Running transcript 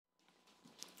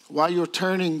While you're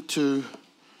turning to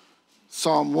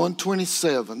Psalm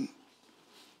 127,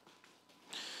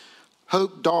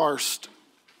 Hope Darst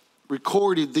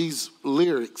recorded these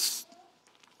lyrics.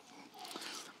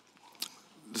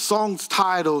 The song's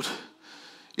titled,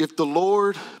 "If the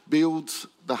Lord Builds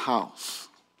the House."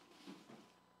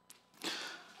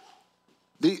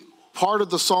 The part of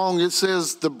the song, it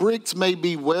says, "The bricks may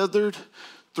be weathered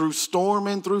through storm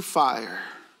and through fire,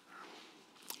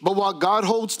 but what God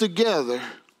holds together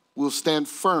will stand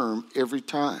firm every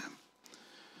time.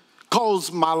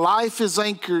 'Cause my life is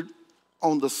anchored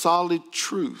on the solid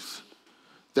truth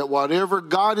that whatever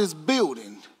God is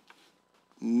building,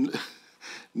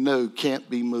 no, can't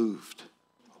be moved.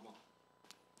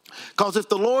 Because if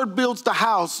the Lord builds the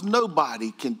house,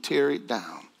 nobody can tear it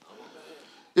down.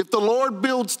 If the Lord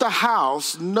builds the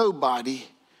house, nobody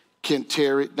can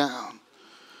tear it down.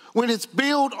 When it's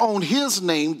built on his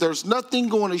name, there's nothing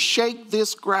going to shake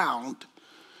this ground.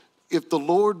 If the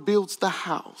Lord builds the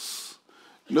house,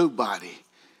 nobody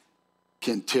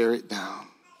can tear it down."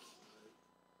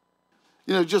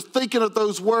 You know, just thinking of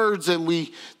those words, and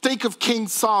we think of King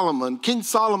Solomon. King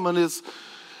Solomon is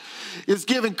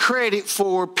given credit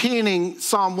for penning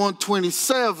Psalm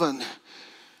 127.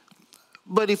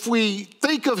 But if we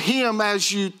think of him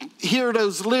as you hear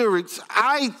those lyrics,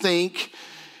 I think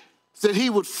that he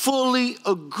would fully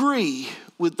agree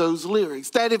with those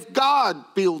lyrics. That if God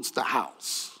builds the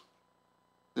house,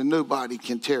 then nobody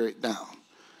can tear it down.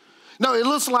 No, it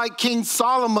looks like King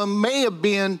Solomon may have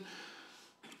been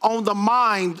on the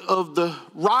mind of the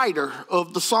writer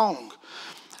of the song.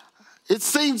 It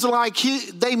seems like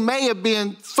they may have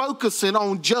been focusing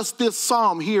on just this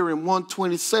psalm here in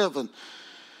 127.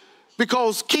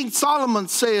 Because King Solomon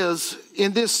says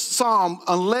in this psalm,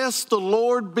 "Unless the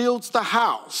Lord builds the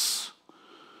house,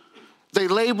 they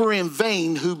labor in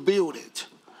vain who build it.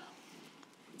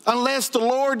 Unless the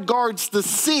Lord guards the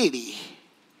city,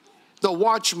 the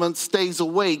watchman stays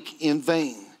awake in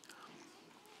vain.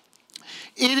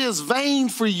 It is vain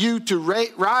for you to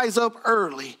rise up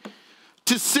early,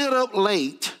 to sit up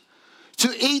late,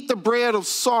 to eat the bread of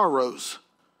sorrows,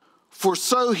 for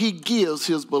so he gives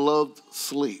his beloved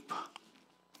sleep.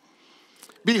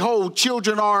 Behold,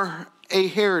 children are a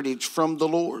heritage from the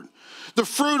Lord. The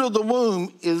fruit of the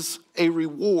womb is a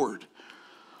reward.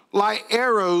 Like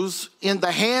arrows in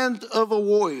the hand of a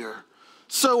warrior,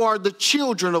 so are the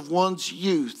children of one's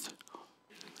youth.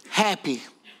 Happy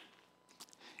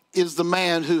is the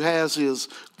man who has his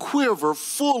quiver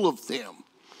full of them.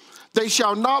 They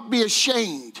shall not be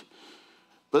ashamed,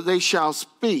 but they shall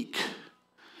speak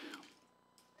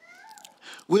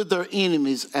with their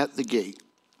enemies at the gate."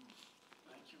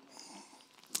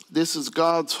 This is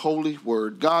God's holy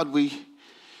word. God, we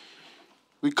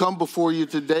come before you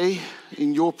today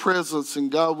in your presence,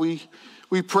 and God,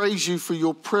 we praise you for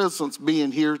your presence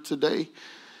being here today.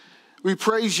 We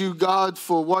praise you, God,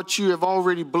 for what you have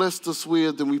already blessed us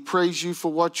with, and we praise you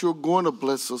for what you're going to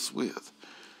bless us with.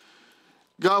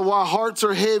 God, while hearts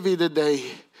are heavy today,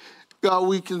 God,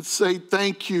 we can say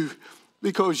thank you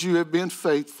because you have been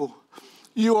faithful.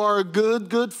 You are a good,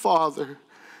 good Father.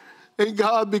 And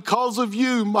God, because of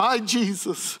you, my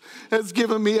Jesus has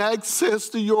given me access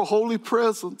to your holy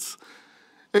presence.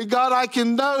 And God, I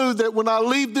can know that when I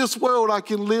leave this world, I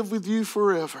can live with you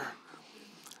forever.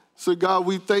 So God,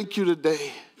 we thank you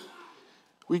today.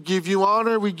 We give you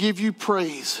honor, we give you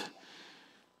praise.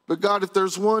 But God, if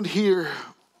there's one here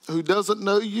who doesn't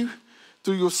know you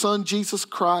through your Son, Jesus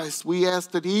Christ, we ask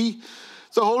that the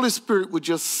Holy Spirit, would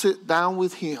just sit down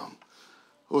with him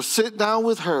or sit down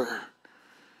with her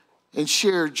and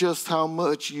share just how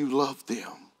much you love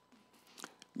them.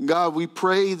 God, we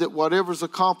pray that whatever's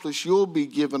accomplished, you'll be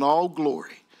given all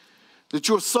glory, that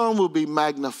your Son will be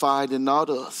magnified and not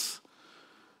us.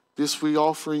 This we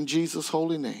offer in Jesus'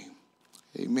 holy name.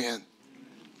 Amen.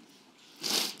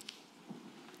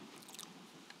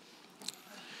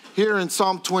 Here in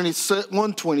Psalm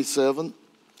 127,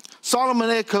 Solomon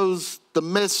echoes the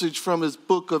message from his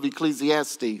book of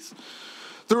Ecclesiastes.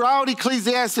 Throughout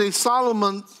Ecclesiastes,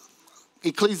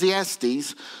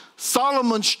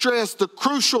 Solomon stressed the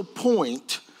crucial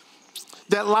point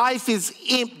that life is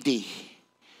empty.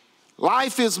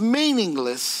 Life is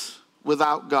meaningless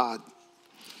without God.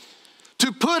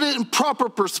 To put it in proper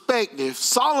perspective,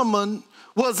 Solomon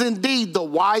was indeed the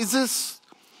wisest,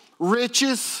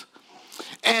 richest,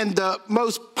 and the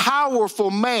most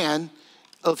powerful man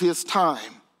of his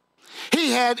time. He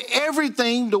had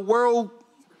everything in the world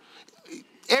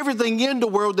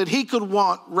that he could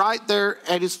want right there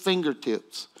at his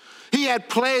fingertips. He had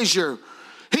pleasure.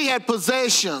 He had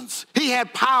possessions. He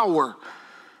had power.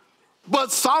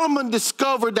 But Solomon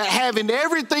discovered that having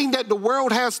everything that the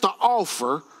world has to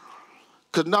offer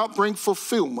could not bring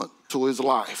fulfillment to his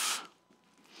life.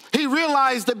 He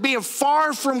realized that being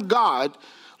far from God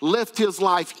left his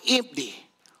life empty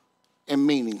and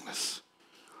meaningless.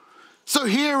 So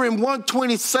here in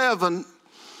 127,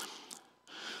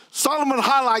 Solomon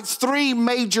highlights three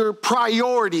major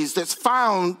priorities that's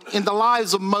found in the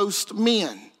lives of most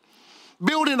men.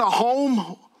 Building a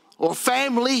home or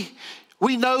family.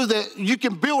 We know that you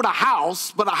can build a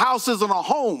house, but a house isn't a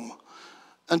home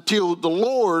until the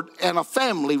Lord and a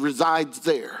family resides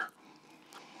there.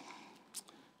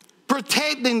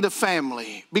 Protecting the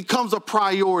family becomes a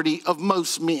priority of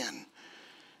most men,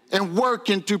 and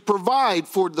working to provide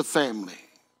for the family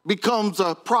becomes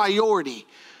a priority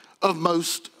of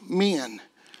most men.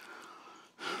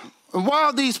 And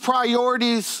while these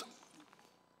priorities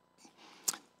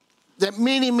that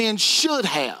many men should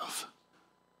have,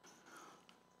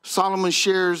 Solomon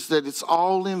shares that it's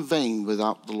all in vain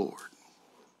without the Lord.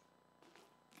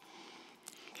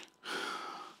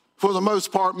 For the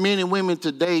most part, men and women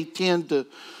today tend to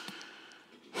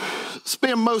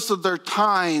spend most of their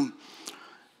time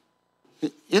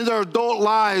in their adult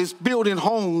lives building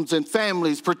homes and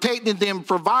families, protecting them,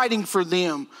 providing for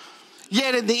them.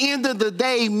 Yet at the end of the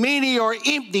day, many are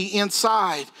empty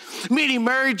inside. Many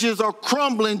marriages are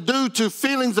crumbling due to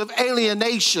feelings of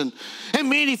alienation. And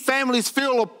many families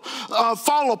fall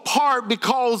apart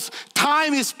because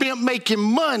time is spent making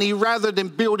money rather than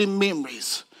building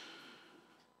memories.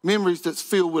 Memories that's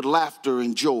filled with laughter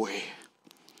and joy.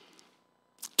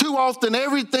 Too often,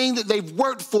 everything that they've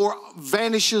worked for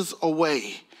vanishes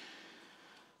away.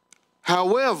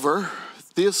 However,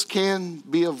 this can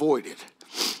be avoided.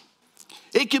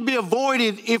 It can be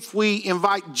avoided if we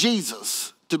invite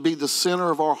Jesus to be the center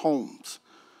of our homes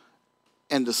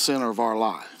and the center of our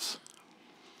lives.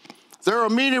 There are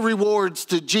many rewards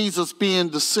to Jesus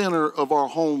being the center of our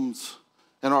homes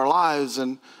and our lives,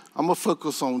 and I'm going to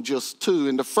focus on just two.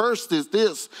 And the first is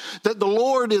this, that the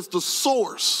Lord is the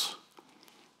source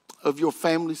of your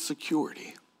family's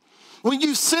security. When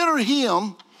you center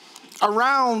him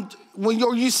around, when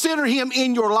you center him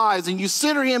in your lives and you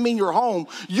center him in your home,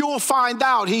 you'll find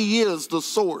out he is the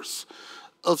source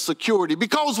of security.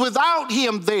 Because without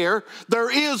him there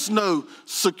is no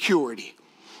security.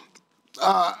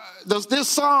 This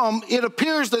psalm, it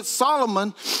appears that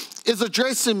Solomon is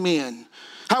addressing men.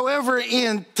 However,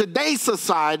 in today's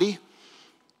society,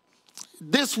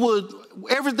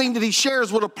 everything that he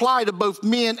shares would apply to both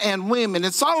men and women.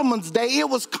 In Solomon's day, it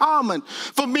was common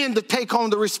for men to take on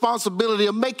the responsibility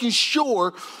of making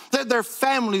sure that their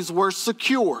families were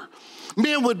secure.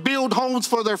 Men would build homes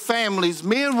for their families.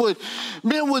 Men would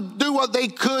do what they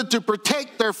could to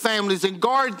protect their families and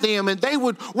guard them. And they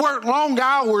would work long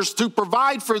hours to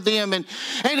provide for them. And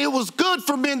it was good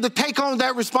for men to take on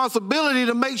that responsibility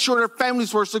to make sure their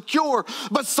families were secure.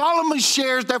 But Solomon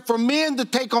shares that for men to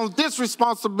take on this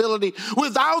responsibility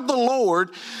without the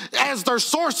Lord as their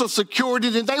source of security,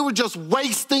 then they were just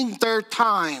wasting their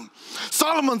time.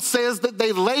 Solomon says that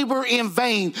they labor in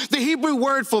vain. The Hebrew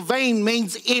word for vain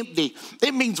means empty.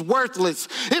 It means worthless.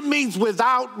 It means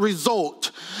without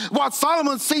result. What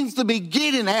Solomon seems to be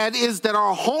getting at is that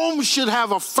our home should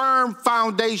have a firm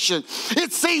foundation.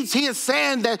 It seems he is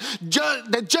saying that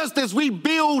just as we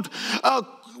build a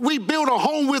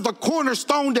home with a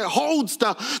cornerstone that holds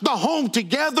the home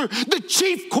together, the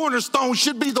chief cornerstone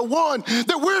should be the one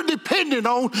that we're dependent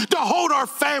on to hold our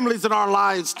families and our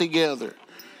lives together.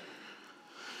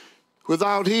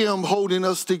 Without him holding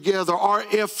us together, our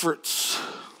efforts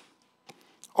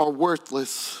are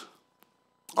worthless.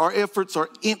 Our efforts are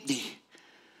empty.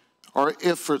 Our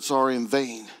efforts are in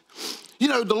vain. You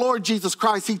know, the Lord Jesus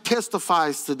Christ, he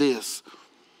testifies to this.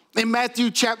 In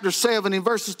Matthew chapter 7, in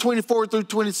verses 24 through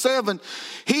 27,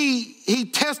 he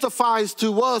testifies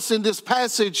to us in this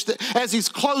passage that as he's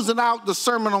closing out the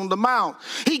Sermon on the Mount.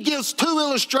 He gives two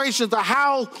illustrations of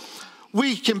how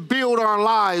we can build our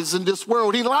lives in this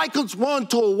world. He likens one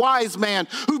to a wise man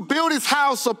who built his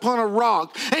house upon a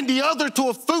rock, and the other to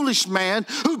a foolish man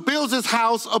who builds his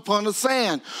house upon the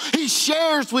sand. He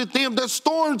shares with them that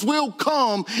storms will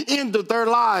come into their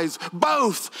lives.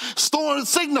 Both storms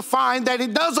signifying that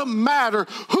it doesn't matter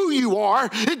who you are,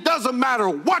 it doesn't matter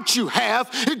what you have,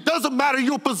 it doesn't matter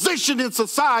your position in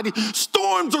society.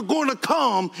 Storms are going to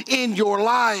come in your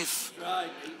life. Right.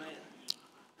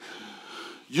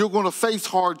 You're going to face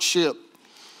hardship.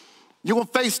 You're going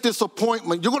to face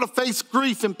disappointment. You're going to face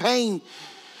grief and pain.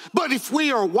 But if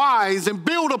we are wise and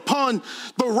build upon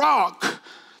the rock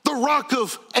the rock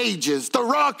of ages, the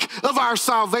rock of our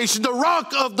salvation, the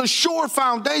rock of the sure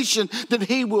foundation, then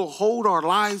he will hold our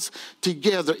lives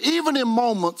together, even in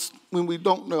moments when we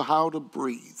don't know how to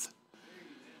breathe.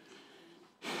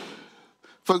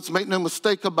 Folks, make no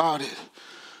mistake about it.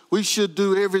 We should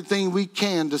do everything we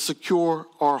can to secure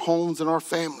our homes and our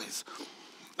families.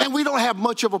 And we don't have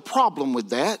much of a problem with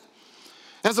that.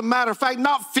 As a matter of fact,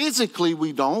 not physically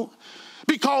we don't.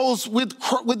 Because with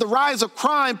the rise of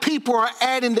crime, people are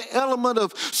adding the element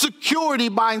of security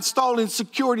by installing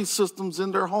security systems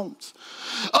in their homes.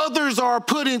 Others are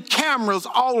putting cameras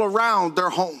all around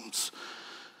their homes.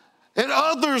 And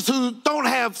others who don't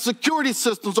have security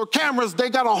systems or cameras, they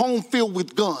got a home filled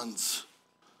with guns.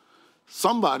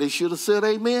 Somebody should have said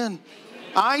amen.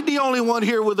 I ain't the only one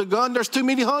here with a gun. There's too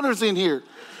many hunters in here.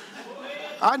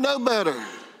 I know better.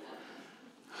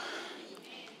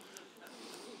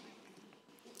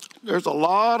 There's a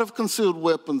lot of concealed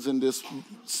weapons in this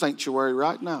sanctuary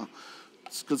right now.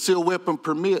 It's concealed weapon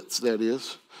permits, that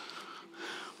is.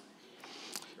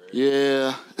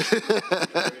 Yeah.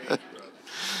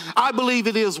 I believe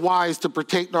it is wise to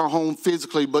protect our home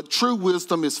physically, but true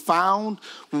wisdom is found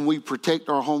when we protect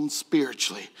our home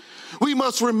spiritually. We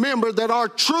must remember that our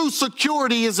true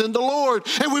security is in the Lord.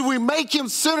 And when we make him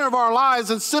center of our lives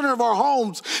and center of our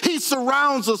homes, he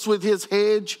surrounds us with his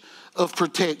hedge of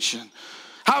protection.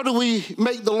 How do we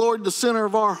make the Lord the center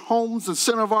of our homes and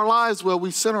center of our lives? Well,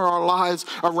 we center our lives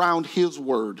around his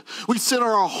word. We center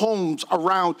our homes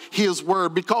around his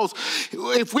word, because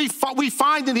if we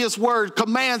find in his word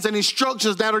commands and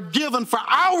instructions that are given for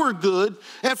our good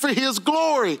and for his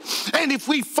glory. And if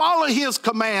we follow his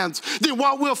commands, then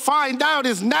what we'll find out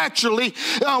is naturally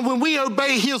when we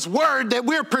obey his word that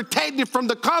we're protected from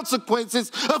the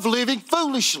consequences of living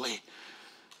foolishly.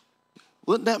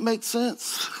 Wouldn't that make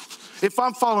sense? If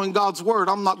I'm following God's word,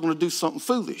 I'm not going to do something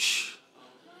foolish.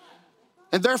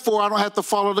 And therefore, I don't have to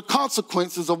follow the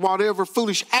consequences of whatever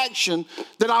foolish action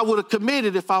that I would have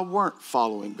committed if I weren't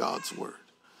following God's word.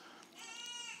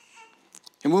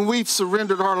 And when we've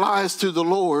surrendered our lives to the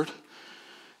Lord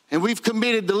and we've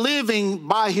committed to living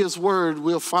by his word,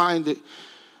 we'll find that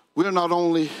we'll not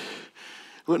only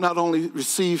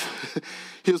receive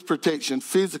his protection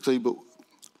physically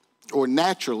or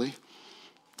naturally,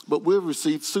 but we'll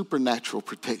receive supernatural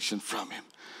protection from him.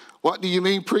 What do you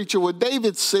mean, preacher? Well,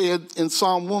 David said in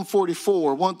Psalm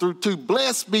 144, 1-2,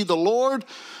 "Blessed be the Lord,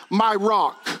 my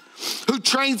rock, who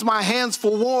trains my hands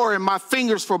for war and my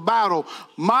fingers for battle,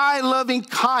 my loving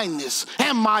kindness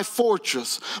and my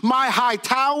fortress, my high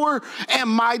tower and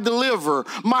my deliverer,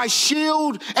 my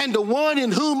shield and the one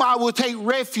in whom I will take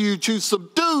refuge, who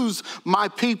subdues my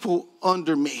people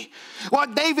under me."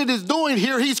 What David is doing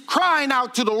here, he's crying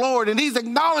out to the Lord, and he's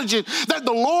acknowledging that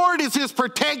the Lord is his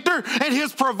protector and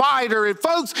his provider. And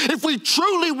folks, if we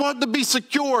truly want to be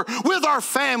secure with our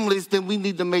families, then we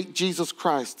need to make Jesus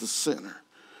Christ the center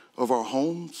of our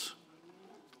homes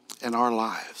and our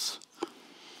lives.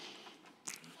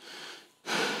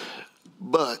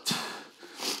 But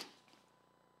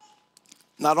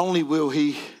not only will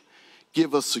he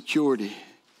give us security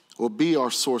or be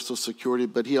our source of security,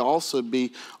 but he'll also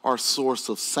be our source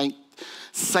of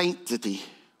sanctity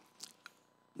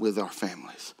with our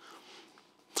families.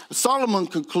 Solomon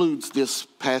concludes this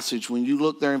passage, when you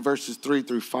look there in verses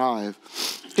 3-5,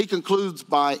 he concludes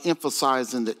by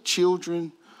emphasizing that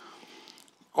children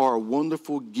are a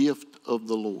wonderful gift of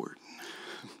the Lord.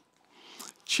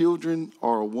 Children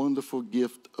are a wonderful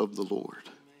gift of the Lord.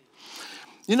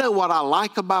 You know what I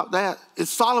like about that is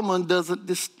Solomon doesn't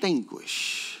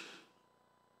distinguish.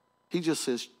 He just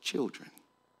says children.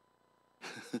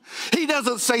 He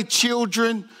doesn't say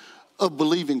children of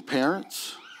believing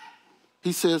parents.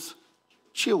 He says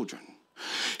children.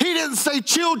 He didn't say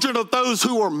children of those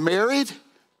who are married.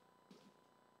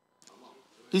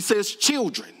 He says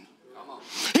children.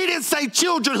 He didn't say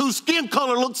children whose skin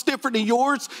color looks different than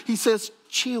yours. He says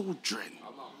children.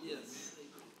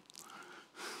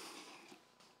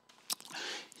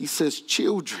 He says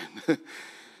children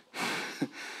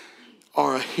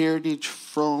are a heritage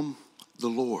from the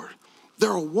Lord.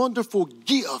 They're a wonderful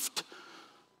gift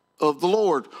of the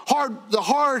Lord. The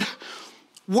hard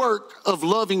work of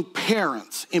loving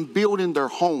parents in building their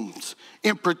homes,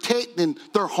 in protecting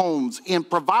their homes, in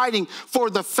providing for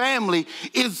the family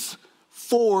is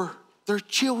for their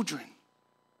children.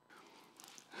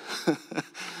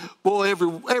 Boy,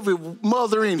 every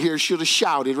mother in here should have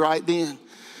shouted right then.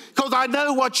 Because I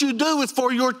know what you do is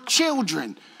for your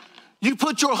children. You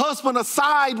put your husband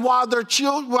aside while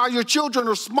your children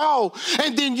are small,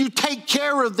 and then you take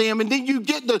care of them, and then you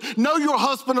get to know your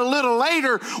husband a little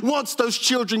later once those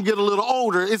children get a little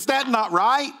older. Is that not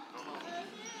right?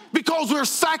 because we're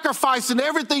sacrificing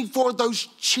everything for those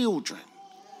children.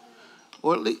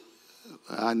 Or at least,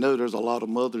 I know there's a lot of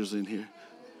mothers in here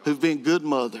who've been good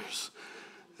mothers.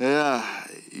 Yeah,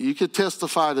 you could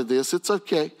testify to this. It's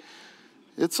okay.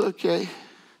 It's okay.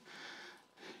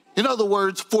 In other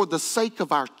words, for the sake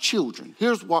of our children,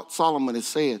 here's what Solomon is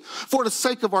saying. For the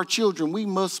sake of our children, we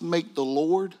must make the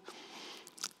Lord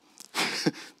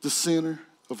the center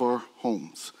of our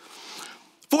homes.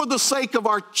 For the sake of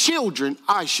our children,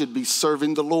 I should be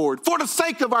serving the Lord. For the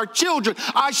sake of our children,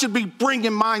 I should be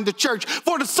bringing mine to church.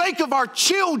 For the sake of our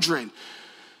children,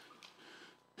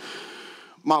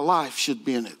 my life should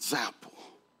be an example.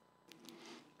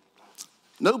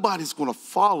 Nobody's going to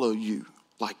follow you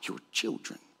like your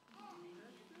children.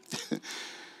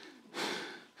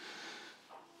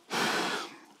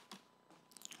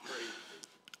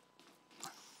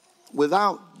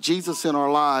 Without Jesus in our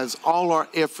lives, all our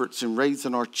efforts in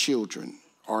raising our children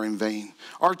are in vain.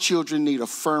 Our children need a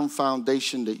firm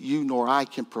foundation that you nor I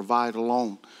can provide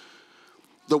alone.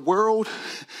 The world's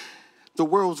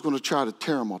going to try to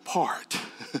tear them apart.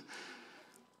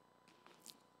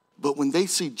 But when they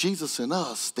see Jesus in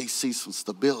us, they see some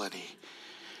stability.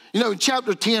 You know, in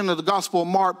chapter 10 of the Gospel of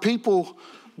Mark, people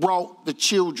brought the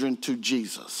children to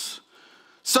Jesus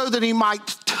so that he might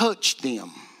touch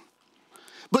them.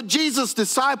 But Jesus'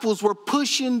 disciples were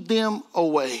pushing them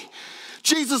away.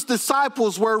 Jesus'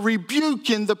 disciples were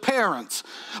rebuking the parents.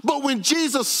 But when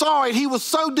Jesus saw it, he was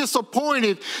so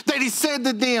disappointed that he said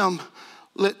to them,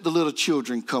 "Let the little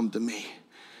children come to me,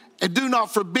 and do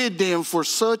not forbid them, for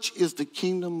such is the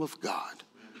kingdom of God."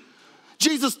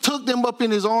 Jesus took them up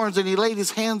in his arms and he laid his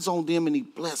hands on them and he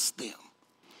blessed them.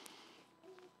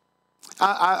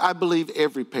 I believe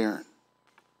every parent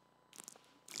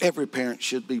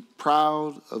should be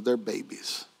proud of their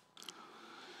babies.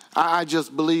 I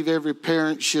just believe every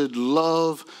parent should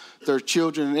love their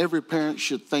children, and every parent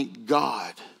should thank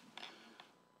God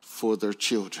for their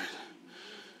children.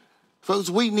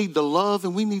 Folks, we need to love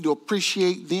and we need to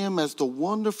appreciate them as the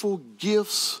wonderful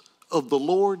gifts of the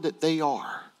Lord that they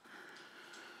are.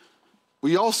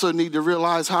 We also need to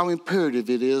realize how imperative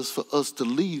it is for us to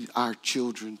lead our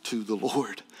children to the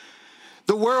Lord.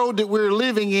 The world that we're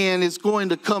living in is going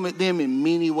to come at them in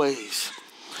many ways.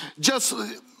 Just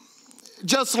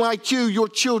like you, your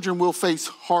children will face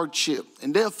hardship,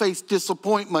 and they'll face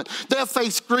disappointment. They'll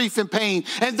face grief and pain,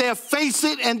 and they'll face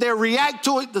it and they'll react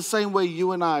to it the same way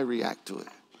you and I react to it.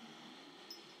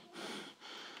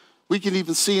 We can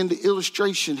even see in the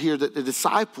illustration here that the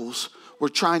disciples were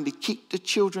trying to keep the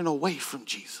children away from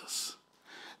Jesus.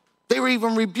 They were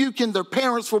even rebuking their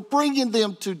parents for bringing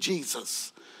them to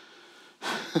Jesus.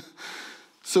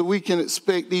 So we can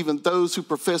expect even those who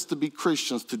profess to be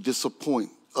Christians to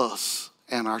disappoint us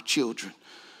and our children.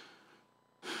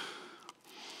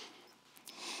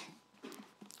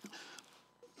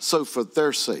 So for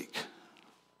their sake,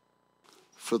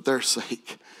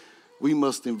 we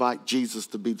must invite Jesus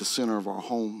to be the center of our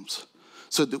homes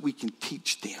so that we can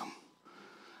teach them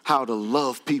how to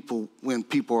love people when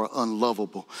people are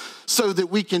unlovable, so that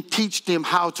we can teach them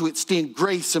how to extend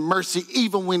grace and mercy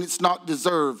even when it's not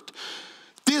deserved.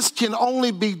 This can only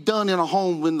be done in a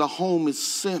home when the home is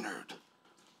centered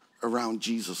around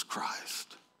Jesus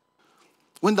Christ.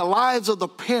 When the lives of the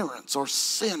parents are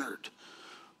centered,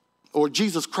 or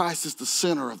Jesus Christ is the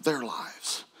center of their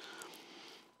lives.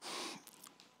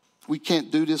 We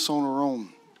can't do this on our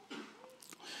own.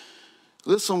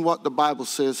 Listen what the Bible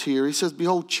says here. He says,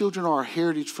 "Behold, children are a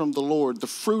heritage from the Lord. The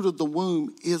fruit of the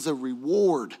womb is a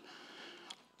reward.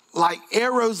 Like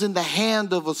arrows in the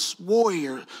hand of a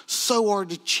warrior, so are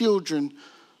the children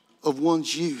of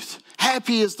one's youth.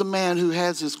 Happy is the man who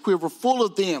has his quiver full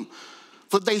of them,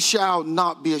 for they shall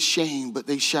not be ashamed, but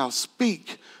they shall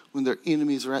speak when their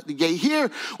enemies are at the gate."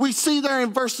 Here we see there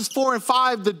in verses 4 and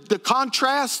 5 the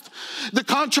contrast. The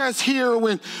contrast here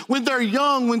when they're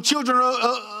young, when children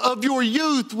of your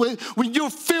youth, when you're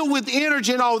filled with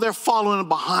energy and they're following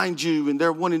behind you and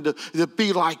they're wanting to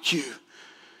be like you.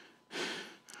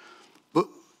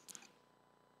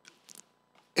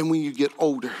 And when you get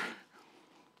older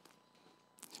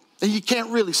and you can't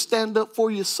really stand up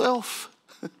for yourself,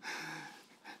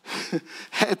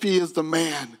 happy is the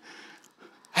man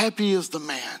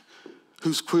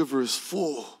whose quiver is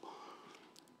full.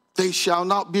 They shall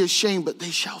not be ashamed, but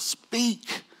they shall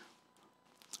speak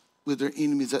with their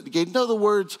enemies at the gate. In other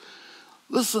words,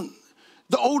 listen,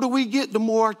 the older we get, the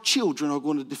more our children are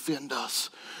going to defend us.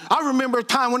 I remember a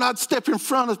time when I'd step in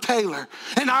front of Taylor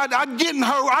and I'd get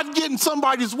in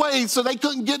somebody's way so they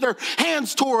couldn't get their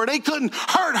hands to her. They couldn't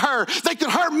hurt her. They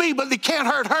could hurt me, but they can't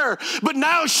hurt her. But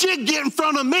now she'd get in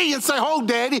front of me and say, "Oh,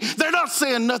 Daddy, they're not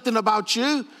saying nothing about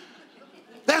you."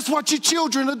 That's what your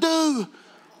children will do.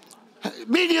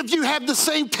 Many of you have the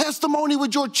same testimony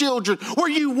with your children, where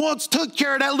you once took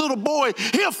care of that little boy.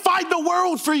 He'll fight the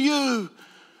world for you.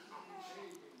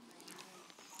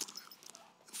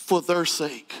 For their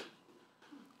sake.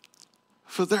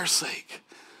 For their sake.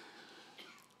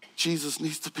 Jesus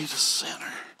needs to be the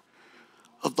center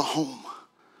of the home.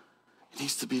 He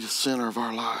needs to be the center of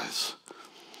our lives.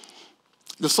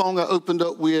 The song I opened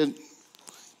up with,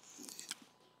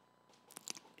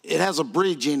 it has a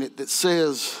bridge in it that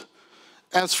says,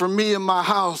 as for me and my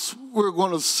house, we're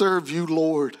going to serve you,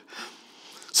 Lord.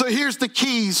 So here's the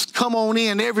keys. Come on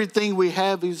in. Everything we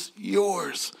have is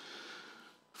yours.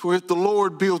 For if the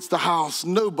Lord builds the house,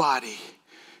 nobody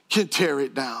can tear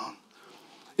it down.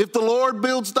 If the Lord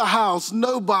builds the house,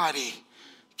 nobody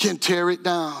can tear it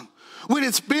down. When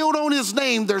it's built on his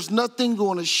name, there's nothing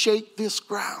going to shake this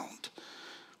ground.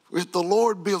 If the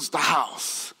Lord builds the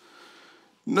house,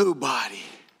 nobody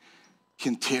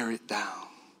can tear it down.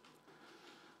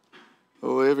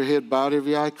 Oh, every head bowed,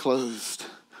 every eye closed.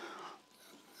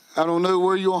 I don't know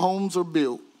where your homes are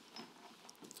built.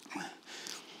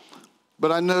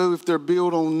 But I know if they're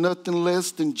built on nothing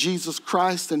less than Jesus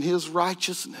Christ and his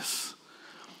righteousness,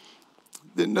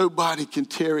 then nobody can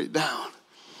tear it down.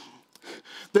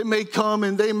 They may come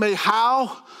and they may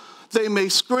howl, they may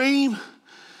scream,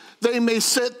 they may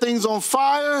set things on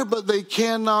fire, but they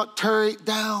cannot tear it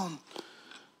down.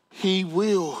 He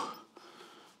will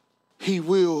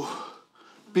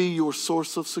be your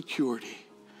source of security.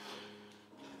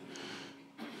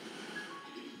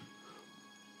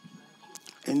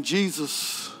 And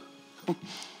Jesus,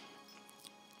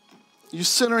 you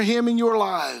center him in your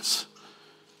lives.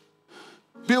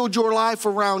 Build your life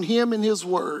around him and his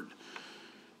word.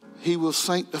 He will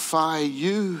sanctify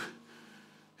you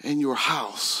and your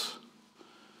house.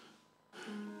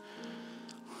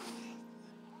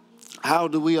 How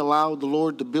do we allow the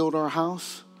Lord to build our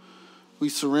house? We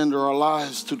surrender our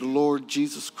lives to the Lord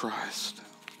Jesus Christ.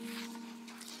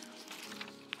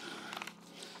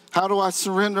 How do I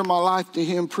surrender my life to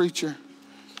him, preacher?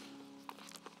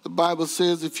 The Bible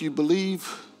says if you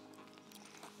believe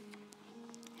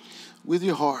with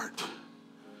your heart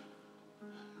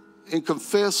and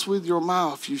confess with your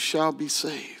mouth, you shall be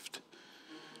saved.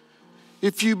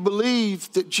 If you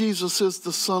believe that Jesus is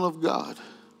the Son of God,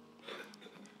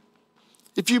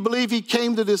 if you believe he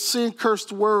came to this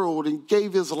sin-cursed world and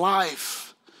gave his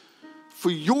life for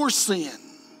your sin,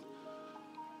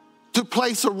 to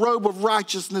place a robe of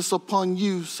righteousness upon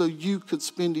you so you could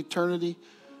spend eternity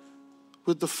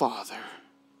with the Father.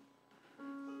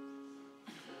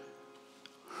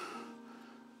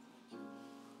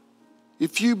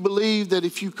 If you believe that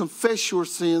if you confess your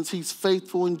sins, he's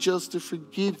faithful and just to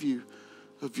forgive you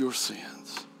of your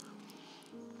sins.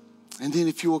 And then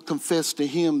if you will confess to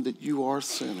him that you are a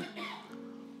sinner,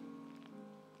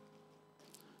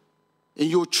 and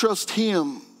you'll trust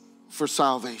him for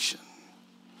salvation,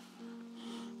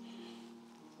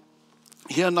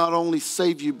 he'll not only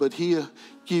save you, but he'll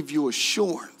give you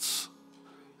assurance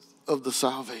of the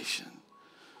salvation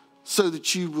so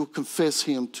that you will confess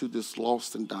him to this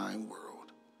lost and dying world.